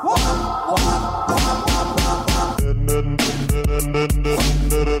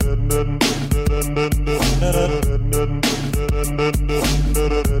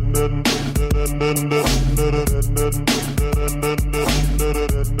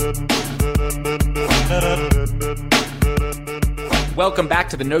 Welcome back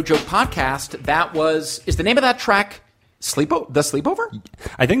to the No Joke Podcast. That is the name of that track The Sleepover?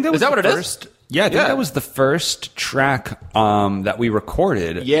 I think that was what it is? Yeah, I think that was the first track that we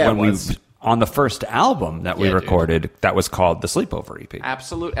recorded. Yeah, on the first album that we recorded, dude. That was called the Sleepover EP.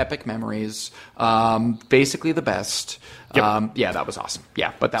 Absolute epic memories. Basically the best. Yep. That was awesome.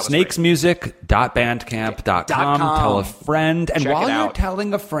 Yeah, but that was snakesmusic.bandcamp.com. Tell a friend. And check while you're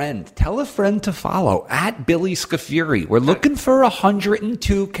telling a friend, tell a friend to follow at Billy Scafuri. We're looking for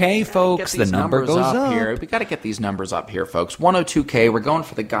 102K, folks. The number goes up. Here. We got to get these numbers up here, folks. 102K. We're going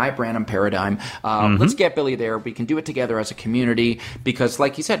for the Guy Branum paradigm. Let's get Billy there. We can do it together as a community because,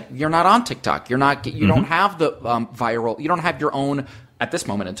 like you said, you're not on TikTok. You don't have the viral. You don't have your own. At this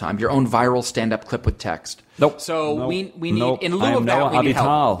moment in time, your own viral stand-up clip with text. Nope. So we need, in lieu of that, we need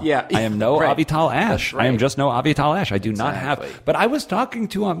help. Yeah. I am no right. Avital Ash. Right. I am just no Avital Ash. I do not have. But I was talking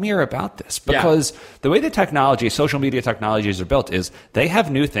to Amir about this because the way the social media technologies are built is they have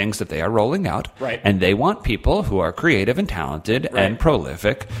new things that they are rolling out. Right. And they want people who are creative and talented and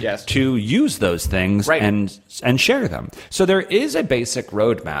prolific to use those things and share them. So there is a basic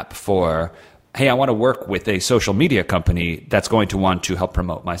roadmap for... hey, I want to work with a social media company that's going to want to help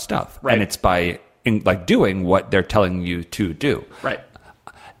promote my stuff. Right. And it's by doing what they're telling you to do. Right.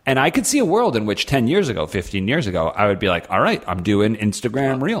 And I could see a world in which 10 years ago, 15 years ago, I would be like, all right, I'm doing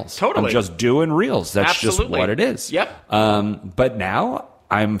Instagram Reels. Totally. I'm just doing Reels. That's Absolutely. just what it is. Yep. But now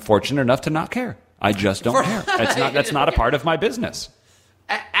I'm fortunate enough to not care. I just don't care. That's not a part of my business.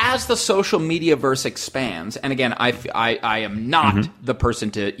 As the social media verse expands, and again, I am not the person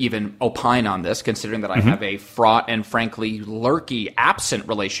to even opine on this, considering that I have a fraught and frankly lurky, absent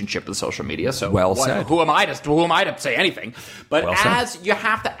relationship with social media. So, who am I to say anything? But as the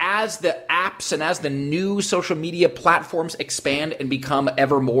apps and as the new social media platforms expand and become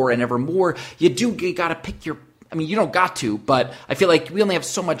ever more and ever more, you got to pick your. I mean, you don't got to, but I feel like we only have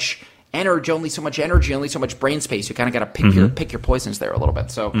so much. Only so much energy, only so much brain space. You kind of got to pick your poisons there a little bit.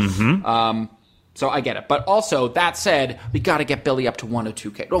 So, so I get it. But also, that said, we got to get Billy up to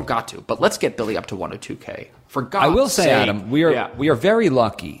 102K. Don't got to, but let's get Billy up to 102K. For God's sake. I will say, Adam, we are very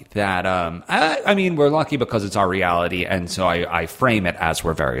lucky that, I mean, we're lucky because it's our reality, and so I frame it as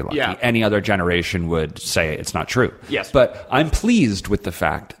we're very lucky. Yeah. Any other generation would say it's not true. Yes. But I'm pleased with the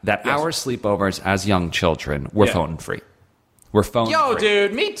fact that our sleepovers as young children were phone free. were phone Yo, free.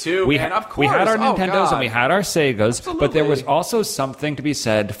 dude, me too, man. Of course. We had our Oh, Nintendos God. and we had our Segas, Absolutely. but there was also something to be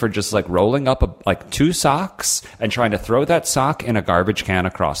said for just like rolling up like 2 socks and trying to throw that sock in a garbage can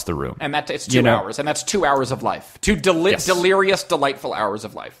across the room. And it's 2 hours, and that's 2 hours of life. 2 delirious, delightful hours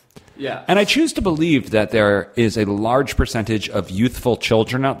of life. Yeah. And I choose to believe that there is a large percentage of youthful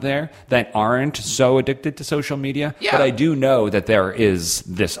children out there that aren't so addicted to social media. Yeah. But I do know that there is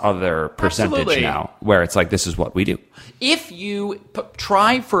this other percentage Absolutely. now where it's like, this is what we do. If you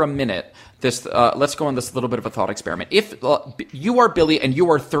try for a minute, this let's go on this little bit of a thought experiment. If you are Billy and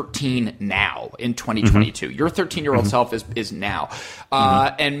you are 13 now in 2022, your 13-year-old self is now,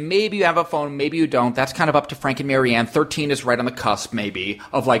 and maybe you have a phone, maybe you don't. That's kind of up to Frank and Marianne. 13 is right on the cusp, maybe,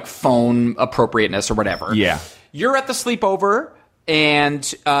 of like phone appropriateness or whatever. Yeah. You're at the sleepover, and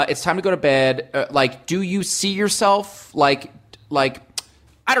it's time to go to bed. Do you see yourself like?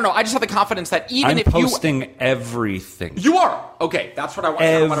 I don't know. I just have the confidence that even if posting everything. you are okay. That's what I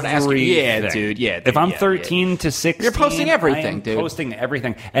wanted to ask you. Yeah, dude. Yeah. Dude, if I'm 13 to 16, you're posting everything, I am dude. Posting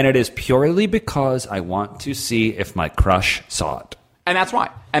everything, and it is purely because I want to see if my crush saw it. And that's why.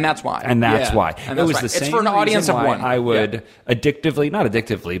 And that's why. It was the same It's for an audience of reason why one. I would not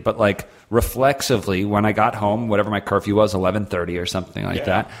addictively, but like reflexively, when I got home, whatever my curfew was, 11:30 or something like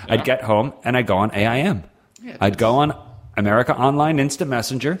that, I'd get home and I'd go on AIM. I'd go on America Online Instant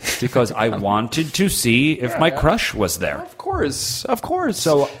Messenger because I wanted to see if my crush was there. Of course.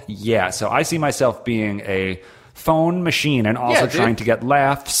 So I see myself being a phone machine and also trying to get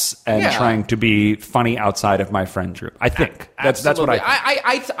laughs and trying to be funny outside of my friend group. I think that's what I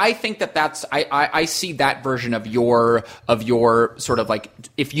think. I think that's I see that version of your sort of like,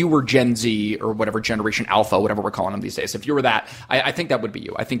 if you were Gen Z or whatever, Generation Alpha, whatever we're calling them these days, if you were that, I think that would be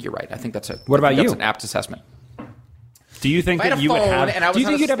you. I think you're right. I think that's What about that's you? an apt assessment. Do you think that you would have? Do you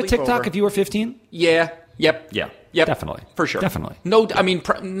think you'd have a TikTok if you were 15? Yeah. Yep. Yeah. Yep. Definitely. For sure. Definitely. No, I mean,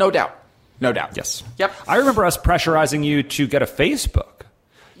 no doubt. No doubt. Yes. Yep. I remember us pressurizing you to get a Facebook.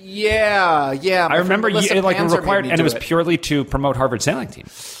 Yeah. I remember you Melissa like Panzer required, made me and do it was purely to promote Harvard Sailing Team.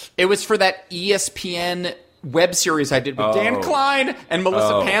 It was for that ESPN web series I did with Dan Klein and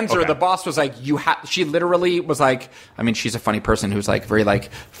Melissa Panzer. Okay. The boss was like, she literally was like, I mean, she's a funny person who's like very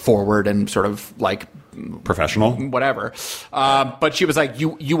like forward and sort of like Professional. whatever. But she was like,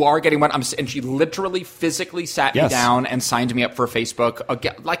 you are getting one. And she literally physically sat me down and signed me up for Facebook,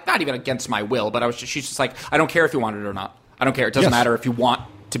 like not even against my will, but she's just like, I don't care if you want it or not. I don't care. It doesn't matter if you want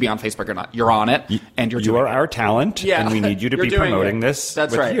to be on Facebook or not. You're on it, and you are our talent, and we need you to be promoting this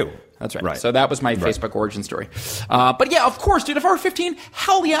with you. That's right. So that was my Facebook origin story. But yeah, of course, dude, if I were 15,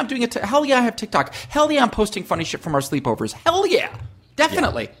 hell yeah, I'm doing it. Hell yeah, I have TikTok. Hell yeah, I'm posting funny shit from our sleepovers. Hell yeah.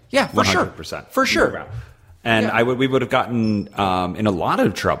 Definitely. Yeah, for 100%. sure. For sure. And we would have gotten in a lot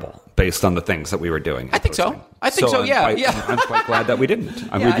of trouble based on the things that we were doing. I think so. I'm quite glad that we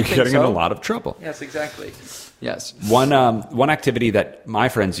didn't. We'd be getting in a lot of trouble. Yes, exactly. Yes. One activity that my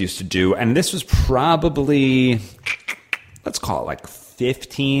friends used to do, and this was probably, let's call it like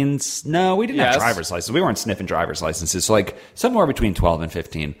 15s. No, we didn't have driver's licenses. We weren't sniffing driver's licenses. So like somewhere between 12 and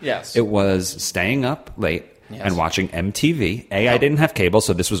 15. Yes. It was staying up late and watching MTV. I didn't have cable,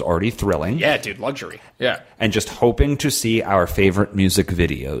 so this was already thrilling. Yeah, dude, luxury. Yeah. And just hoping to see our favorite music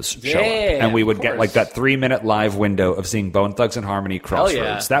videos show up. And we would get like that 3-minute live window of seeing Bone Thugs and Harmony Crossroads.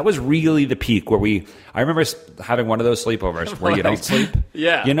 Yeah. That was really the peak where I remember having one of those sleepovers where you don't sleep.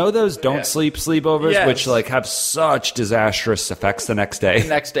 Yeah. You know those don't sleep sleepovers, which like have such disastrous effects the next day? The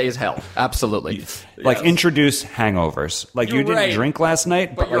next day is hell. Absolutely. Like introduce hangovers. Like you didn't drink last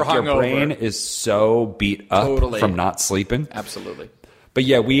night, but like your brain is so beat up from not sleeping. Absolutely. But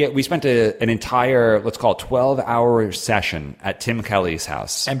yeah, we spent an entire, let's call it 12-hour session at Tim Kelly's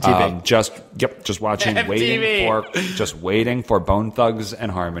house. MTV. Just watching, waiting for Bone Thugs and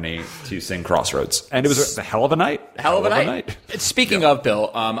Harmony to sing Crossroads. And it was a hell of a night. Hell of a night. Speaking of,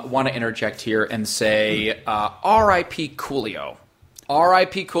 Bill, want to interject here and say R.I.P. Coolio.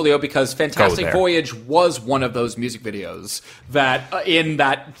 R.I.P. Coolio, because Fantastic Voyage was one of those music videos that in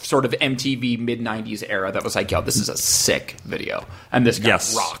that sort of MTV mid-90s era that was like, yo, this is a sick video. And this guy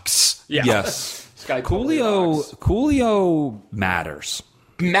rocks. Yeah. Yes. This guy Coolio matters.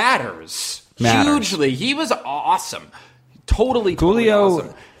 Matters. Hugely. He was awesome. Totally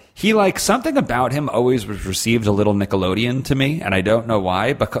awesome. He, like, something about him always was received a little Nickelodeon to me, and I don't know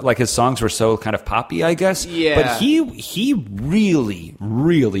why, but like his songs were so kind of poppy, I guess. Yeah. But he really,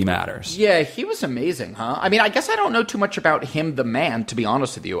 really matters. Yeah, he was amazing, huh? I mean, I guess I don't know too much about him, the man, to be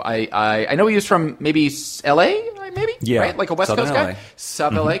honest with you. I know he was from maybe L.A., maybe? Yeah. Right? Like a West Southern Coast LA. guy?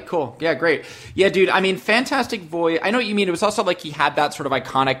 South LA? Cool. Yeah, great. Yeah, dude, I mean, fantastic voice. I know what you mean. It was also like he had that sort of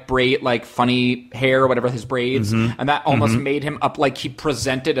iconic braid, like funny hair or whatever, his braids. And that almost made him up, like he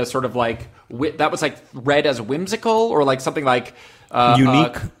presented as sort of like, that was like read as whimsical or like something like...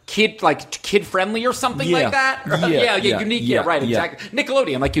 unique, kid friendly or something like that. Unique. Yeah, right. Exactly.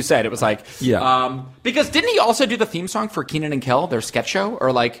 Nickelodeon, like you said, it was like because didn't he also do the theme song for Kenan and Kel, their sketch show,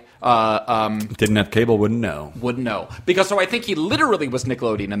 or like didn't have cable, wouldn't know. Because so I think he literally was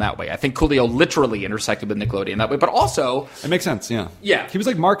Nickelodeon in that way. I think Coolio literally intersected with Nickelodeon that way, but also it makes sense. Yeah, he was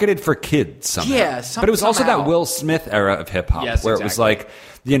like marketed for kids somehow. Yeah, but it was also that Will Smith era of hip hop where it was like.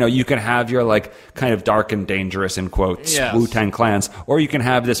 You know, you can have your, like, kind of dark and dangerous, in quotes, Wu-Tang Clans, or you can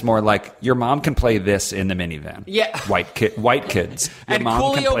have this more, like, your mom can play this in the minivan. Yeah. White kids. Your and mom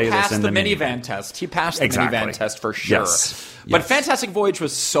Coolio can play passed this in the minivan. minivan test. He passed the minivan test for sure. Yes. But Fantastic Voyage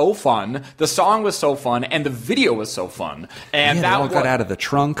was so fun. The song was so fun, and the video was so fun. And they all got out of the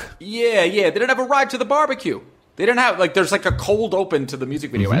trunk. Yeah. They didn't have a ride to the barbecue. They didn't have, like, there's like a cold open to the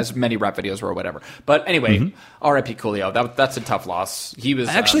music video, as many rap videos were or whatever. But anyway, R.I.P. Coolio. That's a tough loss. He was.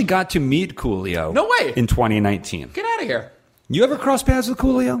 I actually got to meet Coolio. No way. In 2019. Get out of here. You ever cross paths with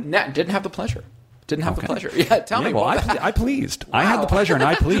Coolio? No, didn't have the pleasure. Yeah, tell me. Well, I pleased. Wow. I had the pleasure, and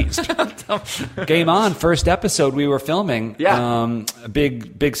I pleased. Game on, first episode we were filming. Yeah. A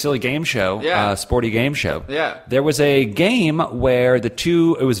big silly game show. Yeah. Sporty game show. Yeah. There was a game where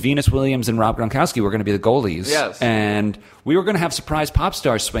it was Venus Williams and Rob Gronkowski were going to be the goalies. Yes. And we were going to have surprise pop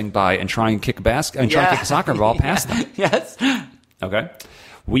stars swing by and try and kick a soccer ball past them. Yes. Okay.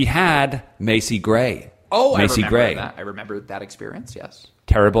 We had Macy Gray. Oh, Macy Gray. That. I remember that experience. Yes.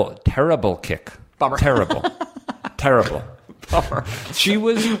 Terrible kick. Bummer. Terrible. Bummer. She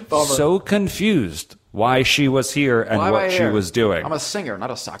was so confused why she was here and what she was doing. I'm a singer,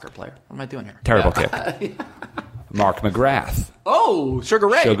 not a soccer player. What am I doing here? Terrible kick. Mark McGrath. Oh, Sugar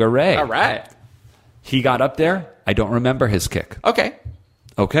Ray. All right. He got up there. I don't remember his kick. Okay.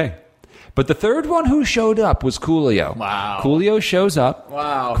 But the third one who showed up was Coolio. Wow. Coolio shows up.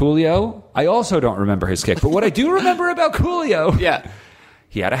 Wow. Coolio, I also don't remember his kick. But what I do remember about Coolio...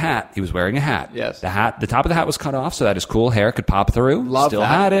 He had a hat. He was wearing a hat. Yes. The top of the hat was cut off so that his cool hair could pop through. Love Still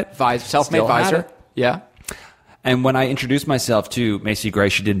that. had it. Self-made visor. Yeah. And when I introduced myself to Macy Gray,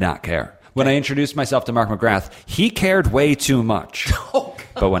 she did not care. When I introduced myself to Mark McGrath, he cared way too much. Oh,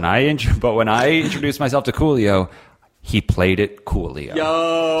 God. But when I introduced myself to Coolio, he played it Coolio.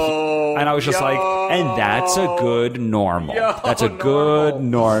 And I was just like, and that's a good normal. That's a good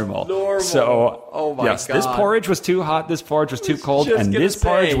normal. So, oh my yes, God. This porridge was too hot, this porridge was too cold, and this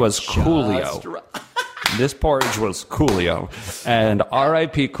porridge was Coolio. This porridge was Coolio, and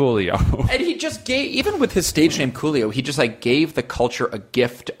R.I.P. Coolio. And he just gave, even with his stage name Coolio, he just like gave the culture a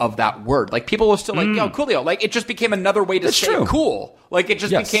gift of that word. Like people were still like, yo, Coolio. Like it just became another way to say cool. Like it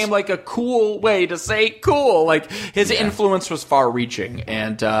just became like a cool way to say cool. Like his influence was far-reaching,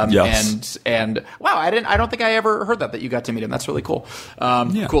 and wow, I don't think I ever heard that you got to meet him. That's really cool.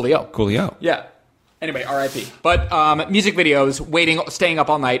 Coolio. Yeah. Anyway, R.I.P. But music videos, staying up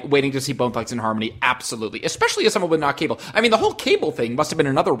all night, waiting to see Bone Thugs and Harmony, absolutely. Especially as someone with not cable. I mean, the whole cable thing must have been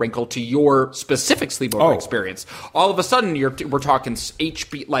another wrinkle to your specific sleepover experience. All of a sudden, we're talking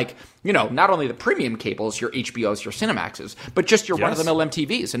HBO, like, you know, not only the premium cables, your HBOs, your Cinemaxes, but just your run-of-the-mill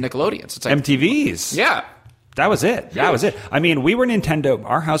MTVs and Nickelodeons. It's like, MTVs? Yeah. That was it. That was it. I mean, we were Nintendo.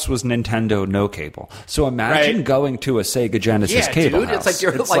 Our house was Nintendo, no cable. So imagine going to a Sega Genesis cable house.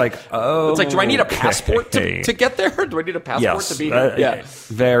 It's like it's like, do I need a passport to get there? Do I need a passport to be here?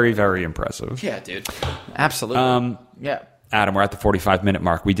 Very, very impressive. Yeah, dude. Absolutely. Adam, we're at the 45-minute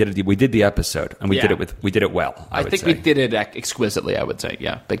mark. We did the episode, and we did it well. I think we did it exquisitely. I would say,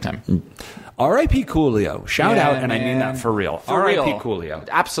 big time. R.I.P. Coolio. Shout out, and man. I mean that for real. R.I.P. Coolio.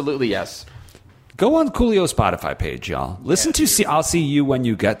 Absolutely, yes. Go on Coolio's Spotify page, y'all. Listen to I'll See You When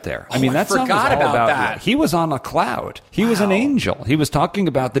You Get There. I mean, that song was all about that. He was on a cloud. He was an angel. He was talking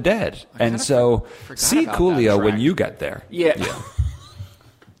about the dead. And so, see Coolio when you get there. Yeah.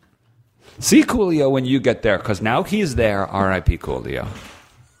 See Coolio when you get there, because now he's there, R.I.P. Coolio.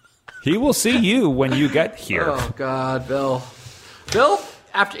 He will see you when you get here. Oh, God, Bill. Bill,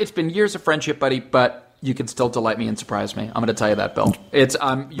 it's been years of friendship, buddy, but... you can still delight me and surprise me. I'm going to tell you that, Bill. It's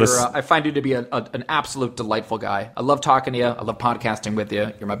I find you to be an absolute delightful guy. I love talking to you. I love podcasting with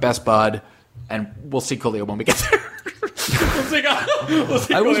you. You're my best bud, and we'll see Coolio when we get there.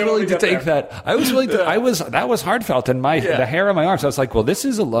 I was willing to take that. I was willing to. That was heartfelt, and the hair on my arms. I was like, well, this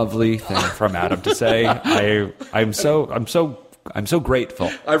is a lovely thing from Adam to say. I'm so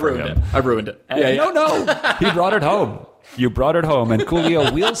grateful. I've ruined it. No. He brought it home. You brought it home, and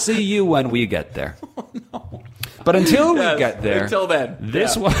Coolio, we'll see you when we get there. Oh, no. But until we get there, until then,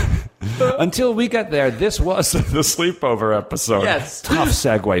 until we get there, this was the sleepover episode. Yes. Tough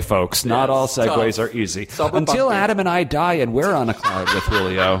segue, folks. Not all segues are easy. Until Adam and I die and we're on a cloud with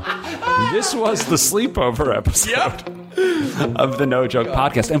Julio, this was the sleepover episode of the No Joke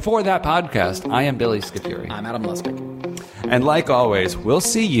Podcast. And for that podcast, I am Billy Scafuri. I'm Adam Lustig. And like always, we'll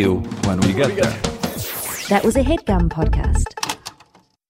see you when we get there. That was a HeadGum podcast.